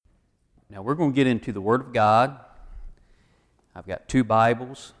Now we're going to get into the Word of God. I've got 2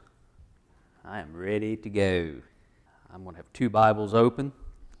 Bibles. I am ready to go. I'm going to have 2 Bibles open.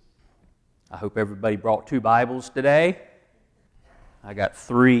 I hope everybody brought 2 Bibles today. I got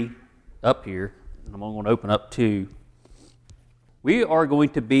 3 up here, and I'm going to open up 2. We are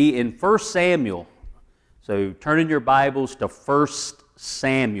going to be in 1 Samuel. So turn in your Bibles to 1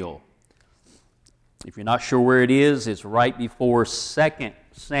 Samuel. If you're not sure where it is, it's right before 2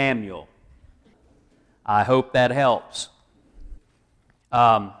 Samuel. I hope that helps.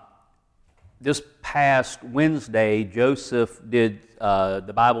 This past Wednesday, Joseph did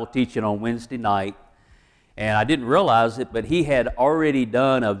the Bible teaching on Wednesday night, and I didn't realize it, but he had already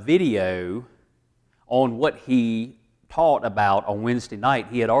done a video on what he taught about on Wednesday night.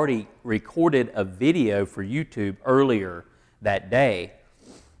 He had already recorded a video for YouTube earlier that day,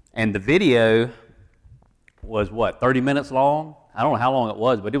 and the video was 30 minutes long? I don't know how long it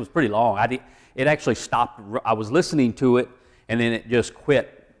was, but it was pretty long. It actually stopped. I was listening to it, and then it just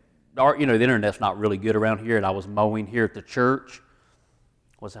quit. The internet's not really good around here, and I was mowing here at the church.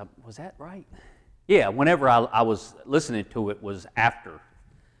 Was that right? Yeah, whenever I was listening to it was after,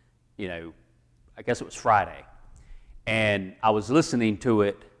 I guess it was Friday. And I was listening to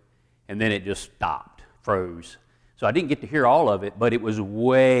it, and then it just stopped, froze. So I didn't get to hear all of it, but it was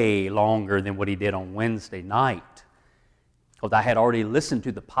way longer than what he did on Wednesday night. Because I had already listened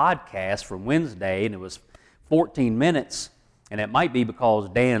to the podcast from Wednesday, and it was 14 minutes, and it might be because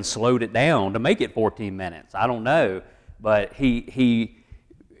Dan slowed it down to make it 14 minutes. I don't know, but it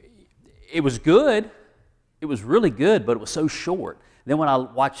was good. It was really good, but it was so short. Then when I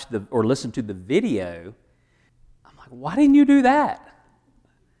watched or listened to the video, I'm like, why didn't you do that?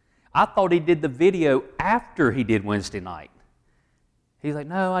 I thought he did the video after he did Wednesday night. He's like,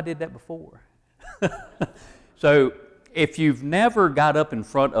 no, I did that before. So if you've never got up in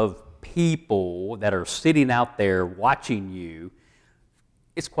front of people that are sitting out there watching you,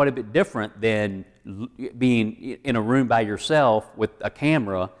 it's quite a bit different than being in a room by yourself with a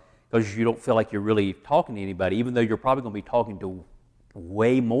camera, because you don't feel like you're really talking to anybody, even though you're probably going to be talking to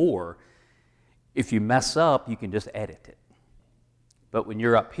way more. If you mess up, you can just edit it. But when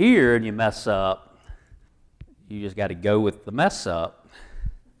you're up here and you mess up, you just got to go with the mess up.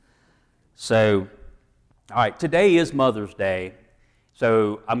 So, all right, today is Mother's Day,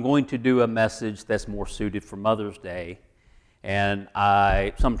 so I'm going to do a message that's more suited for Mother's Day, and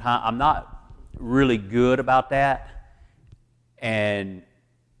I'm not really good about that, and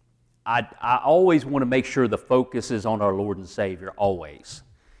I always want to make sure the focus is on our Lord and Savior, always.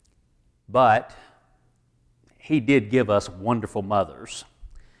 But He did give us wonderful mothers,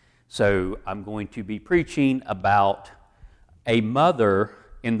 so I'm going to be preaching about a mother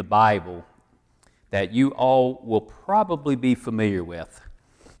in the Bible that you all will probably be familiar with.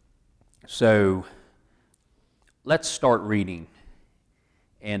 So let's start reading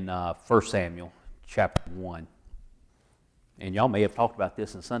in 1 Samuel chapter 1. And y'all may have talked about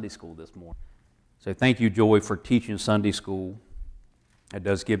this in Sunday school this morning. So thank you, Joy, for teaching Sunday school. It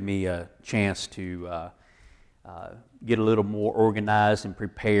does give me a chance to get a little more organized and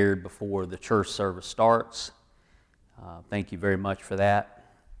prepared before the church service starts. Thank you very much for that.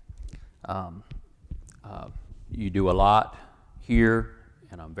 You do a lot here,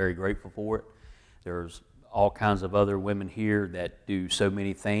 and I'm very grateful for it. There's all kinds of other women here that do so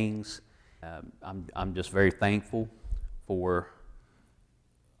many things. I'm just very thankful for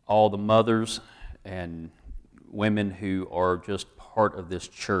all the mothers and women who are just part of this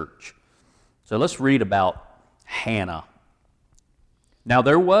church. So let's read about Hannah. Now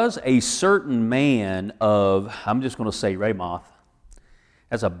there was a certain man of, I'm just going to say Ramoth.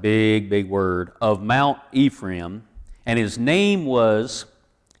 That's a big, big word, of Mount Ephraim, and his name was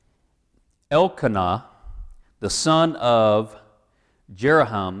Elkanah, the son of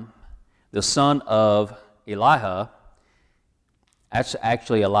Jeroham, the son of Eliha. That's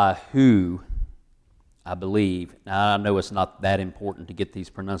actually Elihu, I believe. Now, I know it's not that important to get these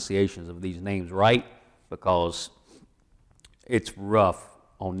pronunciations of these names right, because it's rough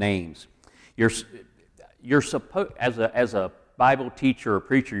on names. You're supposed, as a Bible teacher or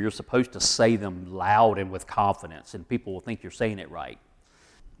preacher, you're supposed to say them loud and with confidence, and people will think you're saying it right.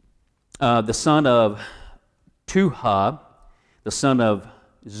 The son of Tuha, the son of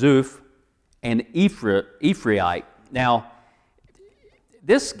Zuph, and Ephraite. Now,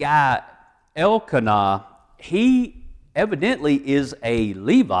 this guy, Elkanah, he evidently is a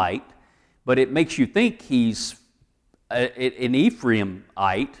Levite, but it makes you think he's an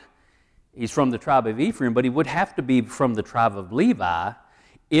Ephraimite. He's from the tribe of Ephraim, but he would have to be from the tribe of Levi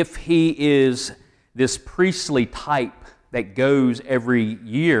if he is this priestly type that goes every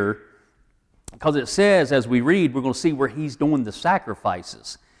year Because it says, as we read, we're going to see where he's doing the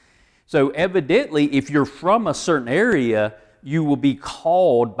sacrifices. So evidently, if you're from a certain area, you will be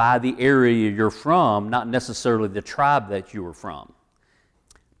called by the area you're from, not necessarily the tribe that you were from.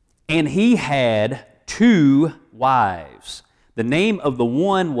 And he had 2 wives. The name of the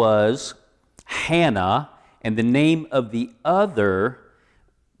one was Hannah, and the name of the other,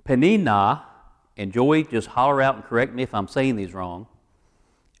 Peninnah. And Joey, just holler out and correct me if I'm saying these wrong.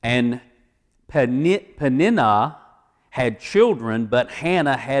 And Peninnah had children, but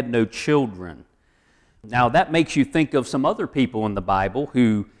Hannah had no children. Now that makes you think of some other people in the Bible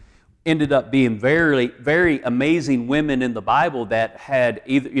who ended up being very, very amazing women in the Bible that had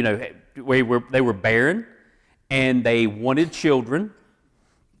either, they were barren and they wanted children.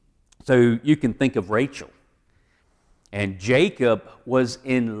 So you can think of Rachel. And Jacob was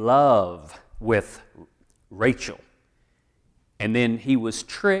in love with Rachel. And then he was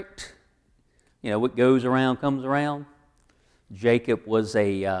tricked. What goes around comes around. Jacob was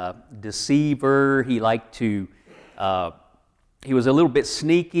a deceiver. He liked to, he was a little bit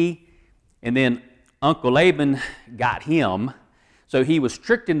sneaky. And then Uncle Laban got him. So he was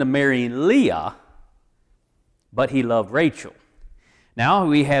tricked into marrying Leah, but he loved Rachel. Now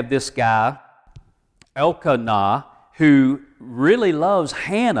we have this guy, Elkanah, who really loves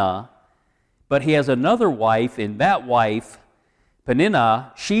Hannah, but he has another wife, and that wife,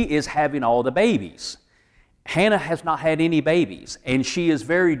 Peninnah, she is having all the babies. Hannah has not had any babies, and she is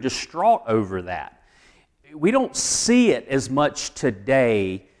very distraught over that. We don't see it as much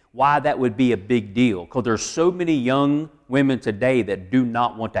today, why that would be a big deal, because there's so many young women today that do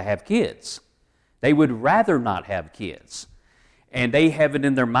not want to have kids. They would rather not have kids. And they have it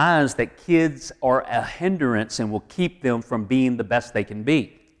in their minds that kids are a hindrance and will keep them from being the best they can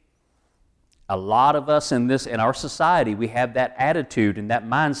be. A lot of us in our society, we have that attitude and that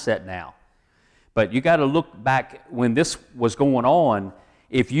mindset now. But you got to look back when this was going on.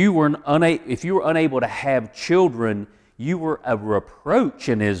 If you were unable to have children, you were a reproach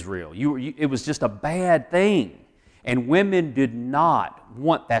in Israel. It was just a bad thing. And women did not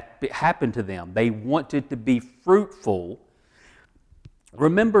want that to happen to them. They wanted to be fruitful.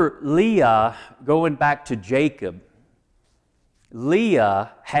 Remember Leah, going back to Jacob,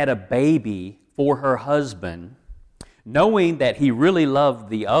 Leah had a baby for her husband, knowing that he really loved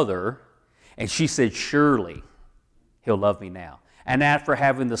the other, and she said, surely he'll love me now. And after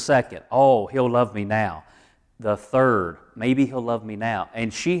having the second, oh, he'll love me now. The third, maybe he'll love me now.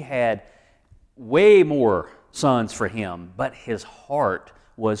 And she had way more sons for him, but his heart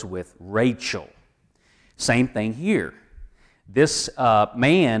was with Rachel. Same thing here. This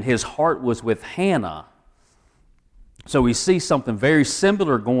man, his heart was with Hannah. So we see something very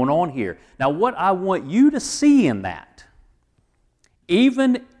similar going on here. Now, what I want you to see in that,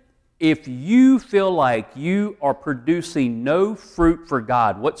 even if you feel like you are producing no fruit for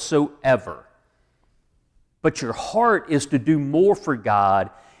God whatsoever, but your heart is to do more for God,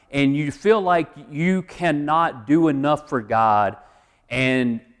 and you feel like you cannot do enough for God,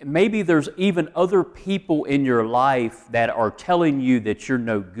 and maybe there's even other people in your life that are telling you that you're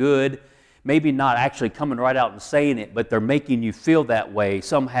no good, maybe not actually coming right out and saying it, but they're making you feel that way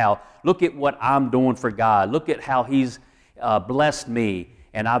somehow. Look at what I'm doing for God. Look at how He's blessed me,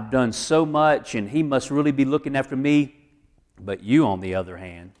 and I've done so much, and He must really be looking after me. But you, on the other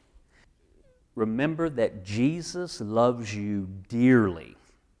hand, remember that Jesus loves you dearly.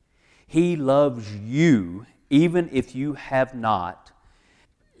 He loves you even if you have not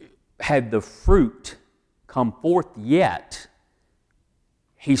had the fruit come forth yet.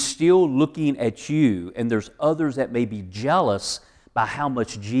 He's still looking at you, and there's others that may be jealous by how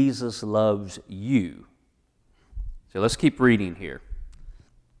much Jesus loves you. So let's keep reading here.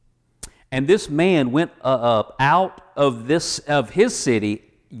 And this man went up out of his city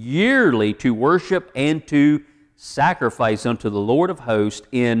yearly to worship and to sacrifice unto the Lord of hosts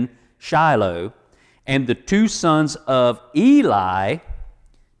in Shiloh. And the 2 sons of Eli,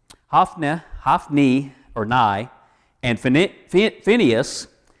 Hophni, and Phinehas,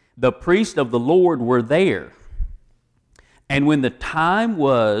 the priest of the Lord, were there. And when the time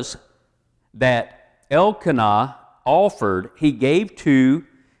was that Elkanah offered, he gave to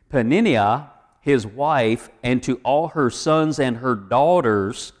Peninnah, his wife, and to all her sons and her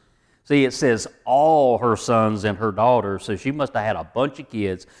daughters. See, it says all her sons and her daughters, so she must have had a bunch of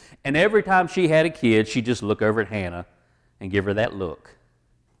kids. And every time she had a kid, she'd just look over at Hannah and give her that look.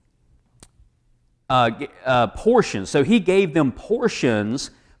 Portions. So he gave them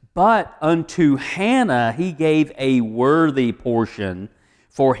portions, but unto Hannah he gave a worthy portion,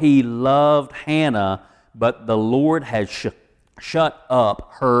 for he loved Hannah, but the Lord had shut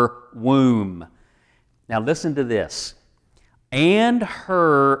up her womb. Now listen to this. And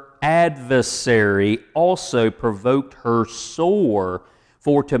her adversary also provoked her sore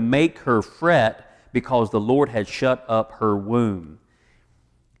for to make her fret, because the Lord had shut up her womb.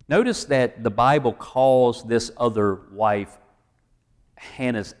 Notice that the Bible calls this other wife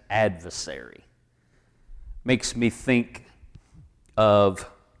Hannah's adversary. Makes me think of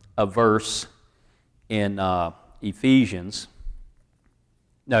a verse in Ephesians.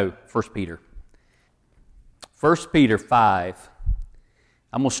 No, 1 Peter. 1 Peter 5.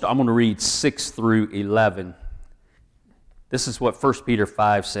 I'm going to read 6 through 11. This is what 1 Peter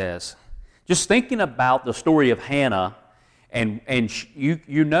 5 says. Just thinking about the story of Hannah, and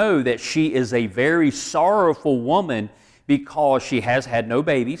you know that she is a very sorrowful woman because she has had no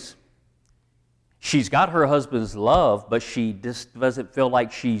babies. She's got her husband's love, but she just doesn't feel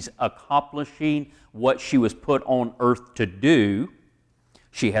like she's accomplishing what she was put on earth to do.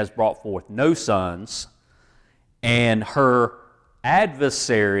 She has brought forth no sons, and her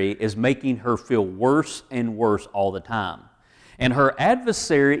adversary is making her feel worse and worse all the time. And her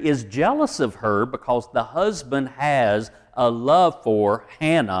adversary is jealous of her because the husband has a love for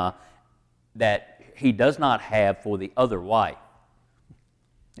Hannah that he does not have for the other wife.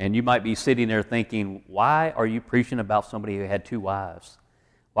 And you might be sitting there thinking, why are you preaching about somebody who had 2 wives?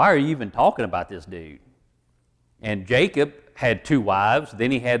 Why are you even talking about this dude? And Jacob had 2 wives. Then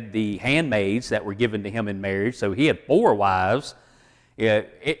he had the handmaids that were given to him in marriage. So he had 4 wives.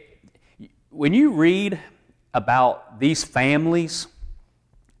 When you read about these families,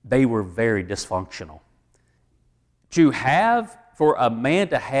 they were very dysfunctional. For a man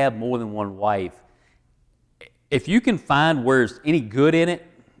to have more than 1 wife, if you can find where there's any good in it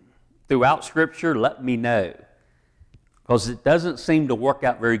throughout Scripture, let me know. Because it doesn't seem to work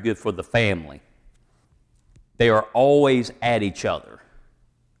out very good for the family. They are always at each other.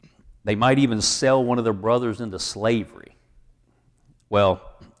 They might even sell one of their brothers into slavery. Well,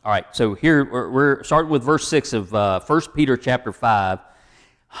 all right, so here we're starting with verse 6 of 1 Peter chapter 5.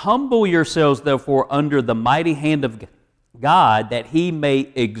 Humble yourselves, therefore, under the mighty hand of God, that he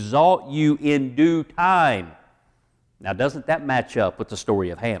may exalt you in due time. Now, doesn't that match up with the story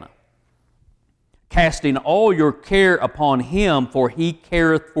of Hannah? Casting all your care upon him, for he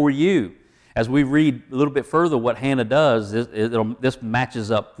careth for you. As we read a little bit further what Hannah does, this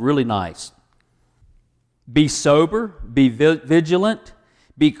matches up really nice. Be sober, be vigilant,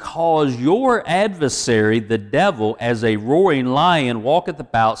 because your adversary, the devil, as a roaring lion, walketh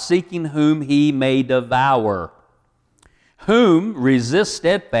about, seeking whom he may devour. Whom resist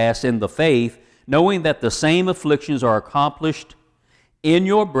steadfast in the faith, knowing that the same afflictions are accomplished in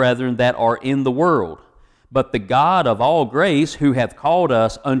your brethren that are in the world. But the God of all grace, who hath called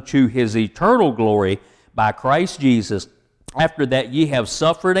us unto his eternal glory by Christ Jesus, after that ye have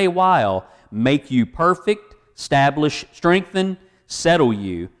suffered a while, make you perfect, establish, strengthen, settle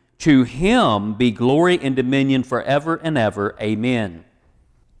you. To him be glory and dominion forever and ever. Amen.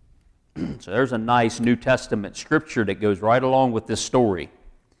 So there's a nice New Testament scripture that goes right along with this story.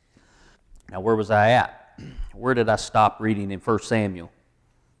 Now, where was I at? Where did I stop reading in 1 Samuel?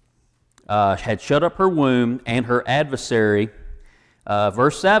 Had shut up her womb and her adversary.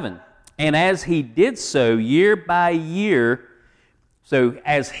 Verse 7. And as he did so year by year, so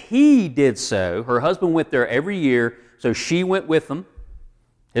as he did so, her husband went there every year, so she went with him.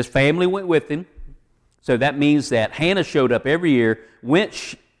 His family went with him. So that means that Hannah showed up every year.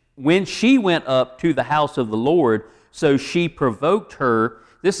 When she went up to the house of the Lord, so she provoked her.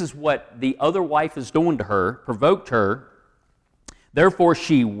 This is what the other wife is doing to her, provoked her. Therefore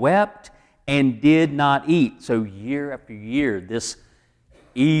she wept and did not eat. So year after year, this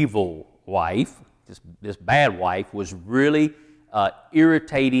evil wife, this bad wife, was really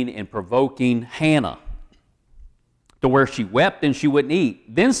irritating and provoking Hannah, to where she wept and she wouldn't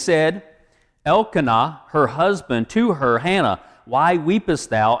eat. Then said Elkanah, her husband, to her, Hannah, why weepest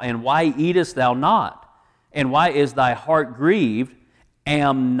thou, and why eatest thou not? And why is thy heart grieved?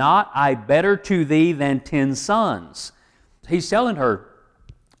 Am not I better to thee than 10 sons? He's telling her,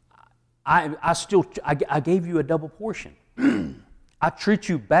 I gave you a double portion. I treat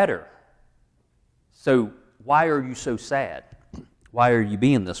you better. So why are you so sad? Why are you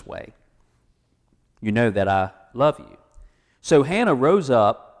being this way? You know that I love you. So Hannah rose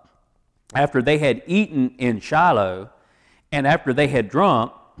up after they had eaten in Shiloh, and after they had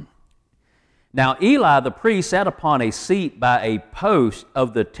drunk. Now Eli the priest sat upon a seat by a post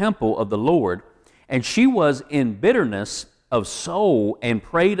of the temple of the Lord, and she was in bitterness of soul, and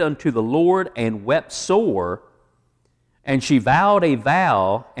prayed unto the Lord, and wept sore. And she vowed a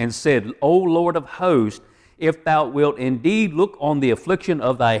vow, and said, O Lord of hosts, if thou wilt indeed look on the affliction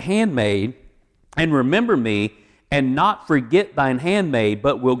of thy handmaid, and remember me, and not forget thine handmaid,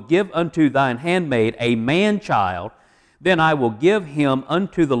 but will give unto thine handmaid a man-child, then I will give him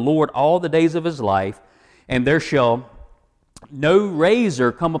unto the Lord all the days of his life, and there shall no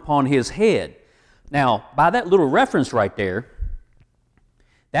razor come upon his head. Now, by that little reference right there,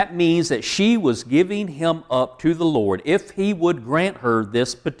 that means that she was giving him up to the Lord. If he would grant her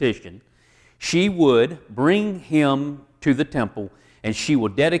this petition, she would bring him to the temple, and she will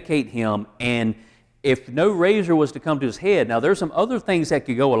dedicate him. And if no razor was to come to his head, now there's some other things that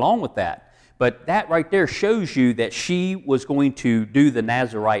could go along with that, but that right there shows you that she was going to do the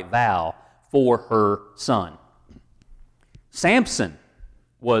Nazirite vow for her son. Samson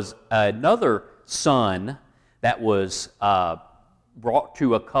was another son that was brought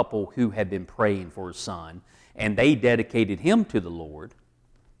to a couple who had been praying for his son, and they dedicated him to the Lord.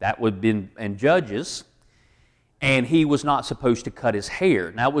 That would have been in Judges, and he was not supposed to cut his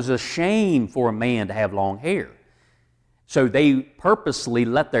hair. Now, it was a shame for a man to have long hair. So they purposely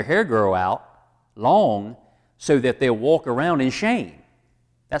let their hair grow out long so that they'll walk around in shame.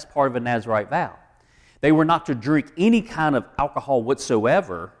 That's part of a Nazirite vow. They were not to drink any kind of alcohol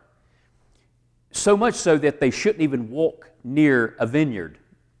whatsoever, so much so that they shouldn't even walk near a vineyard.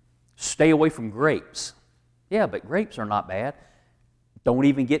 Stay away from grapes. Yeah, but grapes are not bad. Don't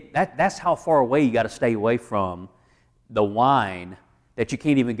even get that. That's how far away you got to stay away from the wine, that you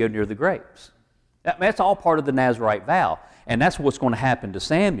can't even go near the grapes. That's all part of the Nazirite vow, and that's what's going to happen to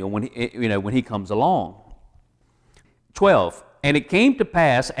Samuel when he comes along. 12. And it came to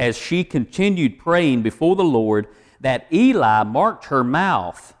pass, as she continued praying before the Lord, that Eli marked her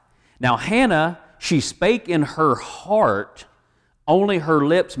mouth. Now Hannah, she spake in her heart, only her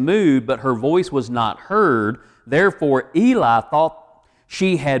lips moved, but her voice was not heard. Therefore Eli thought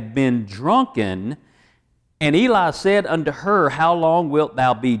she had been drunken. And Eli said unto her, How long wilt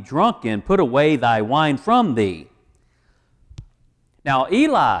thou be drunken? Put away thy wine from thee. Now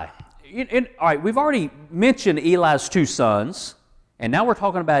Eli, all right, we've already mentioned Eli's two sons, and now we're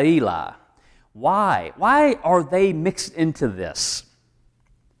talking about Eli. Why? Why are they mixed into this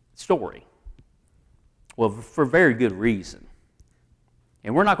story? Well, for very good reason.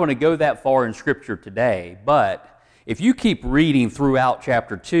 And we're not going to go that far in Scripture today, but if you keep reading throughout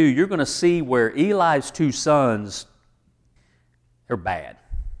chapter 2, you're going to see where Eli's two sons, they're bad.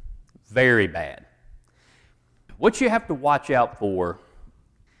 Very bad. What you have to watch out for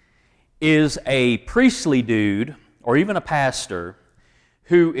is a priestly dude, or even a pastor,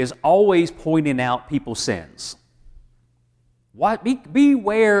 who is always pointing out people's sins.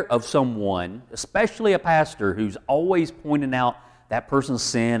 Beware of someone, especially a pastor, who's always pointing out that person's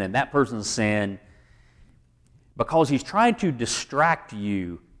sin and that person's sin, because he's trying to distract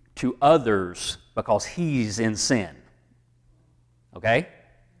you to others because he's in sin. Okay?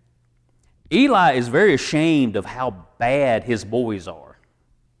 Eli is very ashamed of how bad his boys are.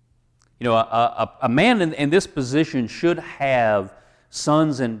 You know, a man in this position should have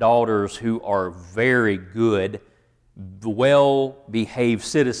sons and daughters who are very good, well-behaved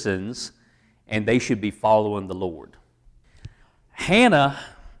citizens, and they should be following the Lord. Hannah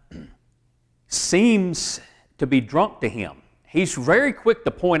seems to be drunk to him. He's very quick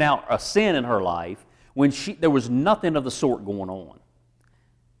to point out a sin in her life when there was nothing of the sort going on.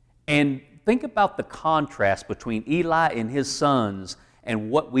 And think about the contrast between Eli and his sons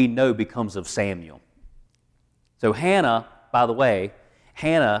and what we know becomes of Samuel. So Hannah, by the way,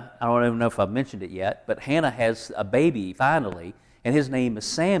 I don't even know if I've mentioned it yet, but Hannah has a baby finally, and his name is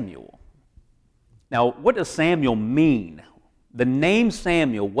Samuel. Now, what does Samuel mean? The name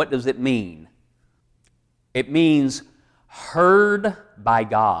Samuel, what does it mean? It means heard by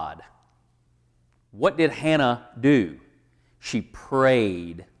God. What did Hannah do? She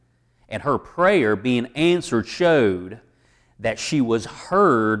prayed, and her prayer being answered showed that she was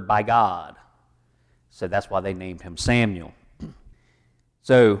heard by God. So that's why they named him Samuel.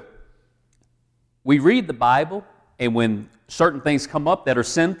 So we read the Bible, and when certain things come up that are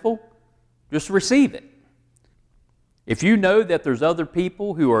sinful, just receive it. If you know that there's other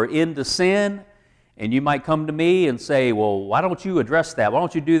people who are into sin, and you might come to me and say, well, why don't you address that? Why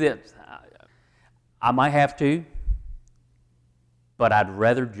don't you do that? I might have to, but I'd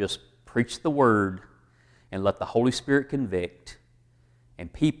rather just preach the Word and let the Holy Spirit convict,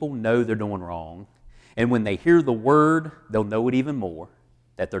 and people know they're doing wrong. And when they hear the Word, they'll know it even more,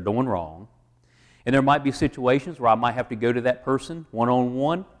 that they're doing wrong. And there might be situations where I might have to go to that person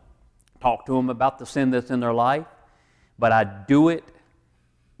one-on-one, talk to them about the sin that's in their life, but I do it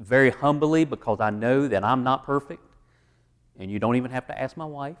very humbly because I know that I'm not perfect, and you don't even have to ask my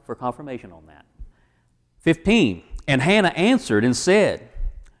wife for confirmation on that. 15, and Hannah answered and said,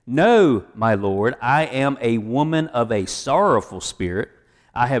 No, my Lord, I am a woman of a sorrowful spirit.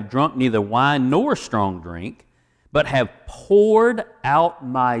 I have drunk neither wine nor strong drink, but have poured out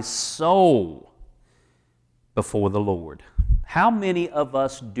my soul before the Lord. How many of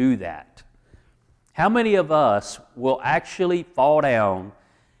us do that? How many of us will actually fall down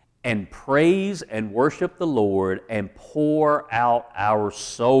and praise and worship the Lord and pour out our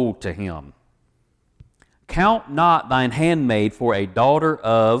soul to Him? Count not thine handmaid for a daughter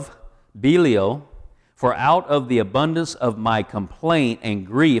of Belial, for out of the abundance of my complaint and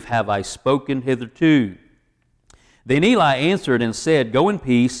grief have I spoken hitherto. Then Eli answered and said, Go in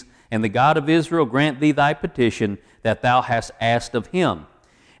peace, and the God of Israel grant thee thy petition that thou hast asked of him.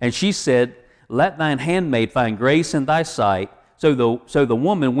 And she said, Let thine handmaid find grace in thy sight. So the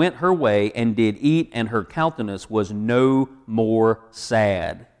woman went her way and did eat, and her countenance was no more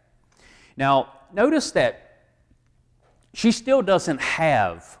sad. Now, notice that she still doesn't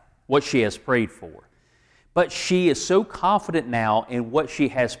have what she has prayed for. But she is so confident now in what she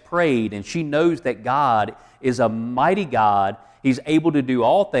has prayed, and she knows that God is a mighty God. He's able to do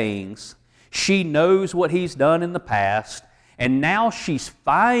all things. She knows what He's done in the past, and now she's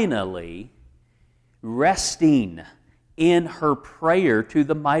finally resting in her prayer to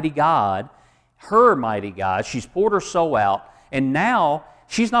the mighty God, her mighty God. She's poured her soul out, and now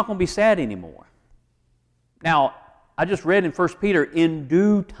she's not going to be sad anymore. Now, I just read in 1 Peter, in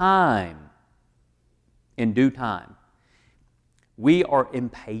due time. In due time. We are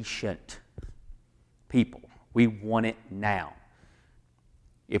impatient people. We want it now.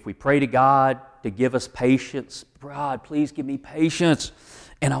 If we pray to God to give us patience, God, please give me patience,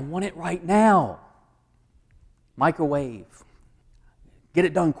 and I want it right now. Microwave. Get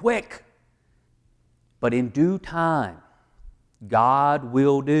it done quick. But in due time, God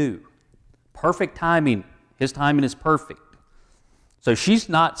will do. Perfect timing. His timing is perfect. So she's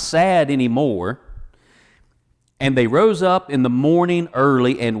not sad anymore. And they rose up in the morning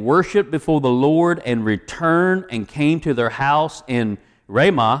early and worshiped before the Lord and returned and came to their house in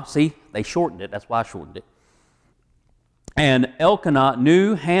Ramah. See, they shortened it. That's why I shortened it. And Elkanah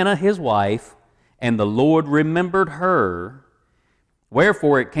knew Hannah his wife, and the Lord remembered her.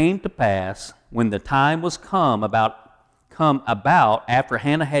 Wherefore it came to pass, when the time was come about after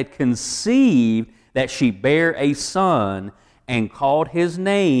Hannah had conceived, that she bare a son, and called his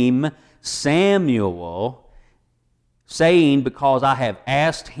name Samuel, saying, Because I have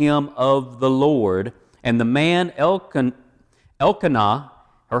asked him of the Lord. And the man Elkanah,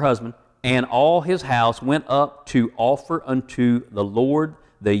 her husband, and all his house went up to offer unto the Lord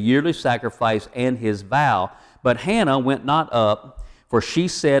the yearly sacrifice and his vow. But Hannah went not up, for she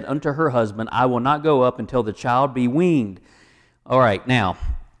said unto her husband, I will not go up until the child be weaned. All right, now,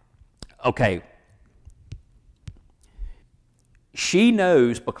 okay. She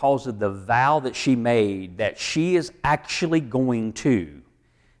knows, because of the vow that she made, that she is actually going to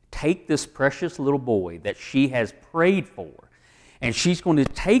take this precious little boy that she has prayed for, and she's going to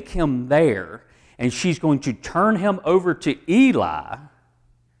take him there, and she's going to turn him over to Eli,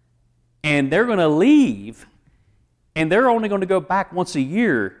 and they're going to leave, and they're only going to go back once a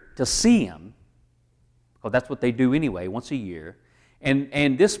year to see him, because that's what they do anyway, once a year.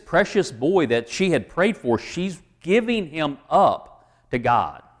 And this precious boy that she had prayed for, she's giving him up to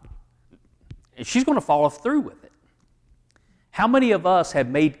God. And she's going to follow through with it. How many of us have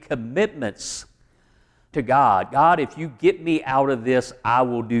made commitments to God? God, if you get me out of this, I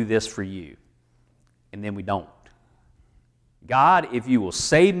will do this for you. And then we don't. God, if you will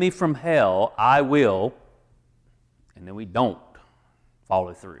save me from hell, I will. And then we don't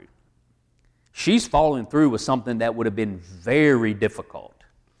follow through. She's following through with something that would have been very difficult.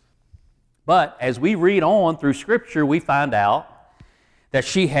 But as we read on through Scripture, we find out that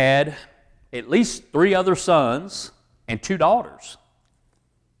she had at least 3 other sons and 2 daughters.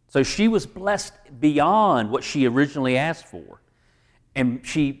 So she was blessed beyond what she originally asked for. And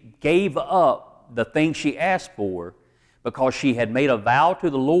she gave up the thing she asked for because she had made a vow to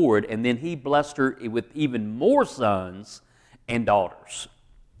the Lord, and then He blessed her with even more sons and daughters.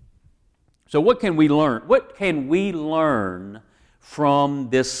 So what can we learn? What can we learn from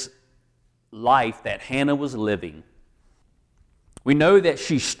this life that Hannah was living? We know that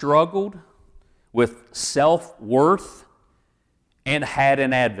she struggled with self-worth and had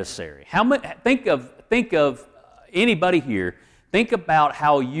an adversary. Think of anybody here. Think about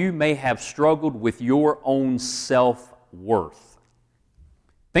how you may have struggled with your own self-worth.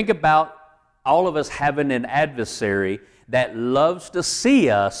 Think about all of us having an adversary that loves to see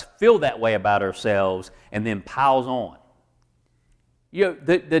us feel that way about ourselves and then piles on.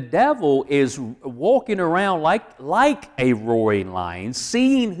 The devil is walking around like a roaring lion,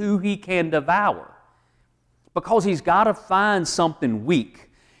 seeing who he can devour. Because he's got to find something weak.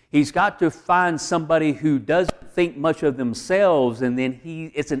 He's got to find somebody who doesn't think much of themselves, and then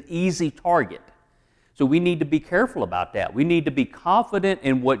it's an easy target. So we need to be careful about that. We need to be confident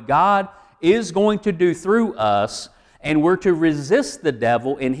in what God is going to do through us, and we're to resist the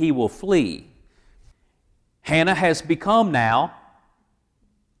devil and he will flee. Hannah has become now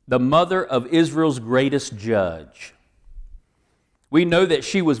the mother of Israel's greatest judge. We know that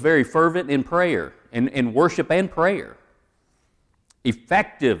she was very fervent in prayer, in worship and prayer,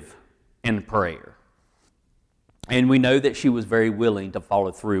 effective in prayer. And we know that she was very willing to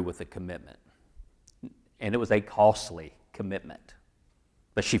follow through with the commitment. And it was a costly commitment,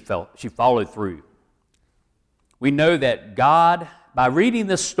 but she followed through. We know that God, by reading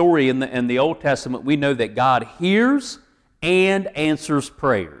this story in the Old Testament, we know that God hears and answers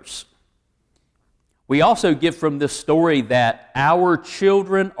prayers. We also get from this story that our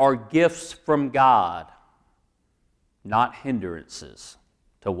children are gifts from God, not hindrances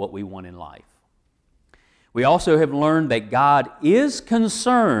to what we want in life. We also have learned that God is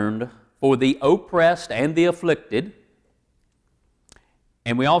concerned for the oppressed and the afflicted.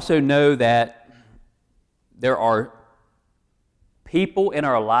 And we also know that there are people in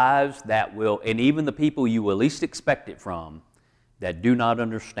our lives that will, and even the people you will least expect it from, that do not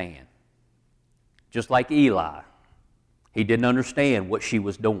understand. Just like Eli, he didn't understand what she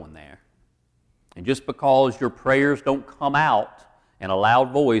was doing there. And just because your prayers don't come out in a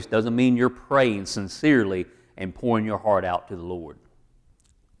loud voice doesn't mean you're praying sincerely and pouring your heart out to the Lord.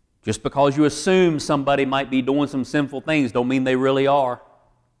 Just because you assume somebody might be doing some sinful things don't mean they really are.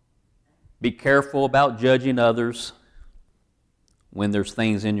 Be careful about judging others when there's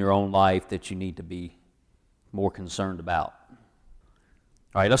things in your own life that you need to be more concerned about.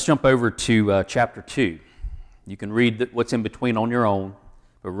 All right, let's jump over to chapter 2. You can read what's in between on your own.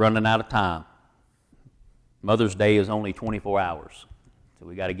 We're running out of time. Mother's Day is only 24 hours, so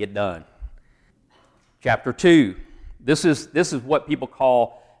we got to get done. Chapter 2. This is what people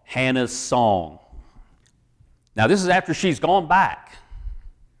call Hannah's song. Now, this is after she's gone back.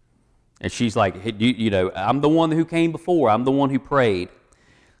 And she's like, I'm the one who came before. I'm the one who prayed.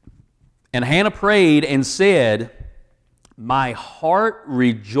 And Hannah prayed and said, "My heart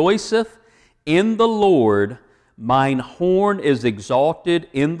rejoiceth in the Lord. Mine horn is exalted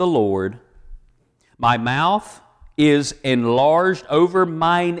in the Lord. My mouth is enlarged over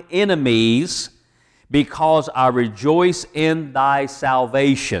mine enemies, because I rejoice in thy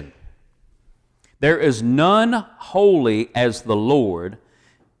salvation. There is none holy as the Lord,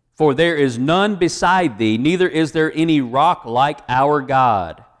 for there is none beside thee, neither is there any rock like our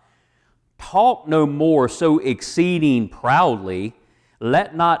God. Talk no more so exceeding proudly,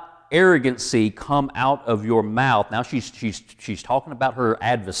 let not arrogancy come out of your mouth." Now she's talking about her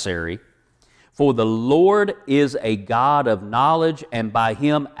adversary. "For the Lord is a God of knowledge, and by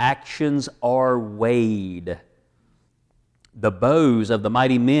him actions are weighed. The bows of the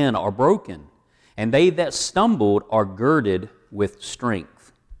mighty men are broken, and they that stumbled are girded with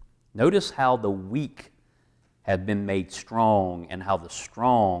strength." Notice how the weak have been made strong, and how the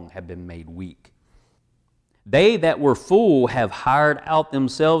strong have been made weak. "They that were full have hired out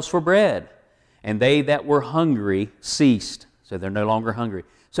themselves for bread, and they that were hungry ceased." So they're no longer hungry.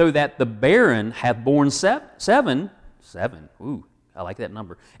 "So that the barren hath borne seven. Ooh, I like that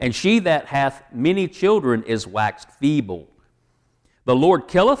number. And she that hath many children is waxed feeble. The Lord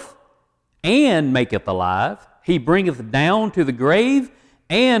killeth and maketh alive. He bringeth down to the grave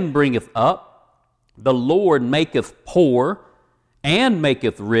and bringeth up. The Lord maketh poor and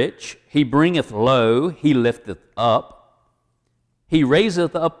maketh rich. He bringeth low, he lifteth up. He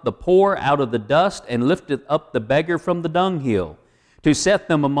raiseth up the poor out of the dust, and lifteth up the beggar from the dunghill, to set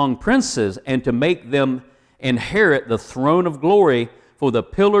them among princes, and to make them inherit the throne of glory. For the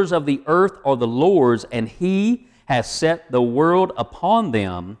pillars of the earth are the Lord's, and he hath set the world upon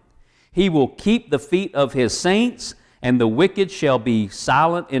them. He will keep the feet of his saints, and the wicked shall be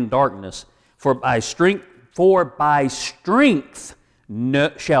silent in darkness. For by strength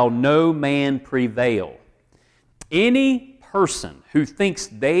shall no man prevail. Any person who thinks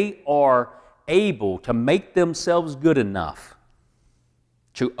they are able to make themselves good enough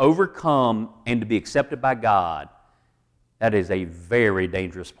to overcome and to be accepted by God, that is a very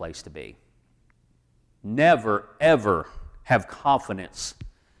dangerous place to be. Never, ever have confidence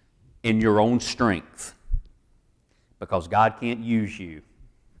in your own strength, because God can't use you.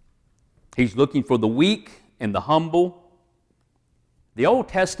 He's looking for the weak and the humble. The Old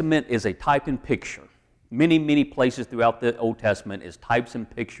Testament is a type and picture many, many places throughout the Old Testament is types and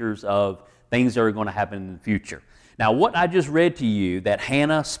pictures of things that are going to happen in the future. Now, what I just read to you that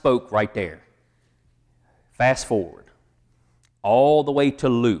Hannah spoke right there, fast forward all the way to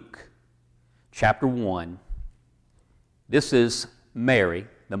Luke chapter 1. This is Mary,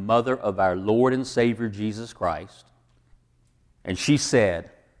 the mother of our Lord and Savior Jesus Christ. And she said,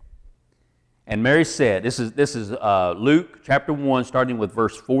 and Mary said, this is Luke chapter 1, starting with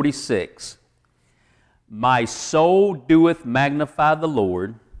verse 46. My soul doeth magnify the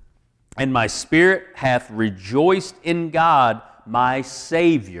Lord, and my spirit hath rejoiced in God my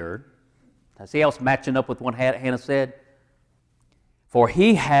Savior. See how it's matching up with what Hannah said? For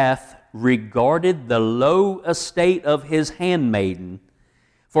he hath regarded the low estate of his handmaiden.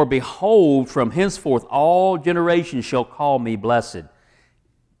 For behold, from henceforth all generations shall call me blessed.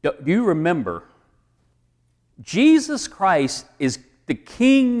 Do you remember? Jesus Christ is the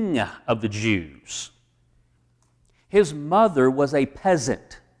King of the Jews. His mother was a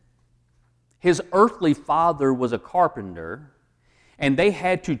peasant. His earthly father was a carpenter, and they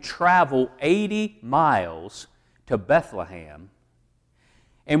had to travel 80 miles to Bethlehem.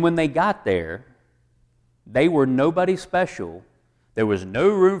 And when they got there, they were nobody special. There was no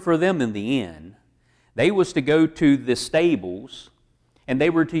room for them in the inn. They was to go to the stables, and they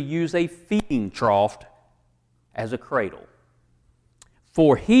were to use a feeding trough as a cradle.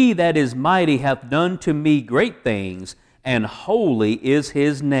 For he that is mighty hath done to me great things, and holy is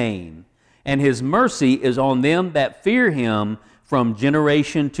his name. And his mercy is on them that fear him from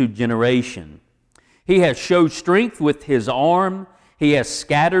generation to generation. He hath showed strength with his arm. He hath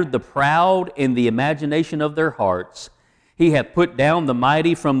scattered the proud in the imagination of their hearts. He hath put down the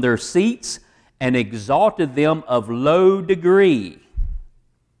mighty from their seats and exalted them of low degree.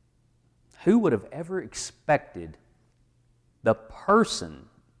 Who would have ever expected the person,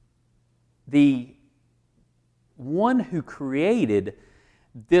 the one who created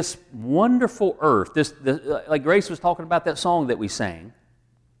this wonderful earth, like Grace was talking about that song that we sang,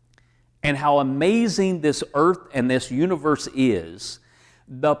 and how amazing this earth and this universe is,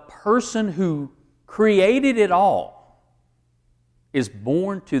 the person who created it all is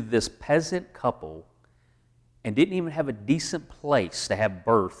born to this peasant couple and didn't even have a decent place to have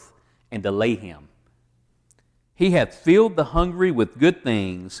birth and to lay him. He hath filled the hungry with good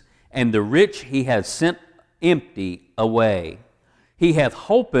things, and the rich he hath sent empty away. He hath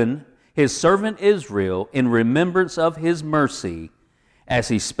holpen his servant Israel in remembrance of his mercy, as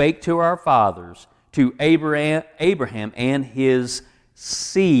he spake to our fathers, to Abraham and his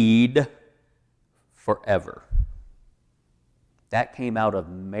seed forever. That came out of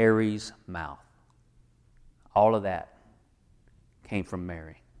Mary's mouth. All of that came from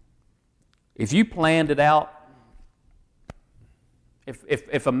Mary. If you planned it out,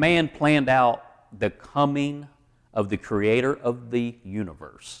 if a man planned out the coming of the creator of the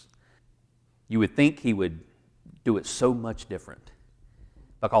universe, you would think he would do it so much different,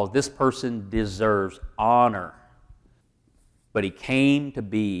 because this person deserves honor. But he came to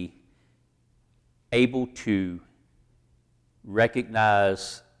be able to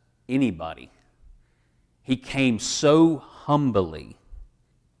recognize anybody. He came so humbly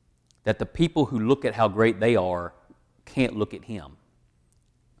that the people who look at how great they are can't look at him.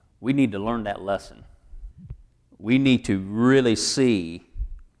 We need to learn that lesson. We need to really see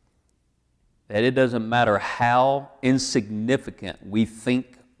that it doesn't matter how insignificant we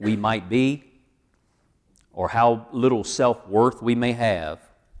think we might be, or how little self-worth we may have,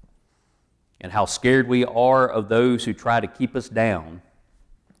 and how scared we are of those who try to keep us down,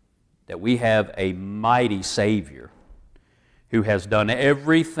 that we have a mighty Savior who has done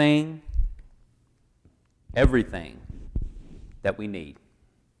everything that we need.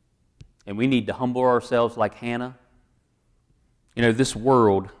 And we need to humble ourselves like Hannah. You know, this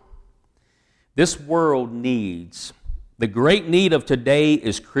world needs, the great need of today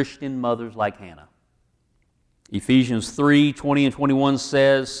is Christian mothers like Hannah. Ephesians 3:20 and 21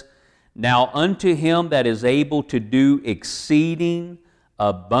 says, Now unto him that is able to do exceeding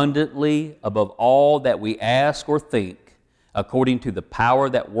abundantly above all that we ask or think, according to the power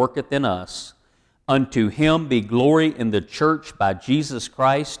that worketh in us, unto him be glory in the church by Jesus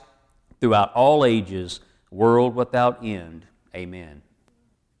Christ throughout all ages, world without end. Amen.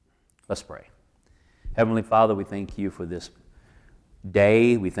 Let's pray. Heavenly Father, we thank you for this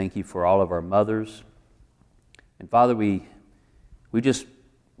day. We thank you for all of our mothers. And Father, we just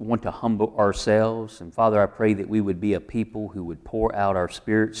want to humble ourselves. And Father, I pray that we would be a people who would pour out our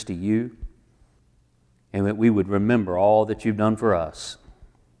spirits to you, and that we would remember all that you've done for us,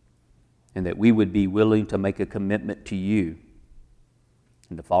 and that we would be willing to make a commitment to you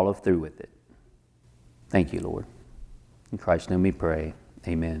and to follow through with it. Thank you, Lord. In Christ's name we pray.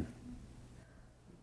 Amen.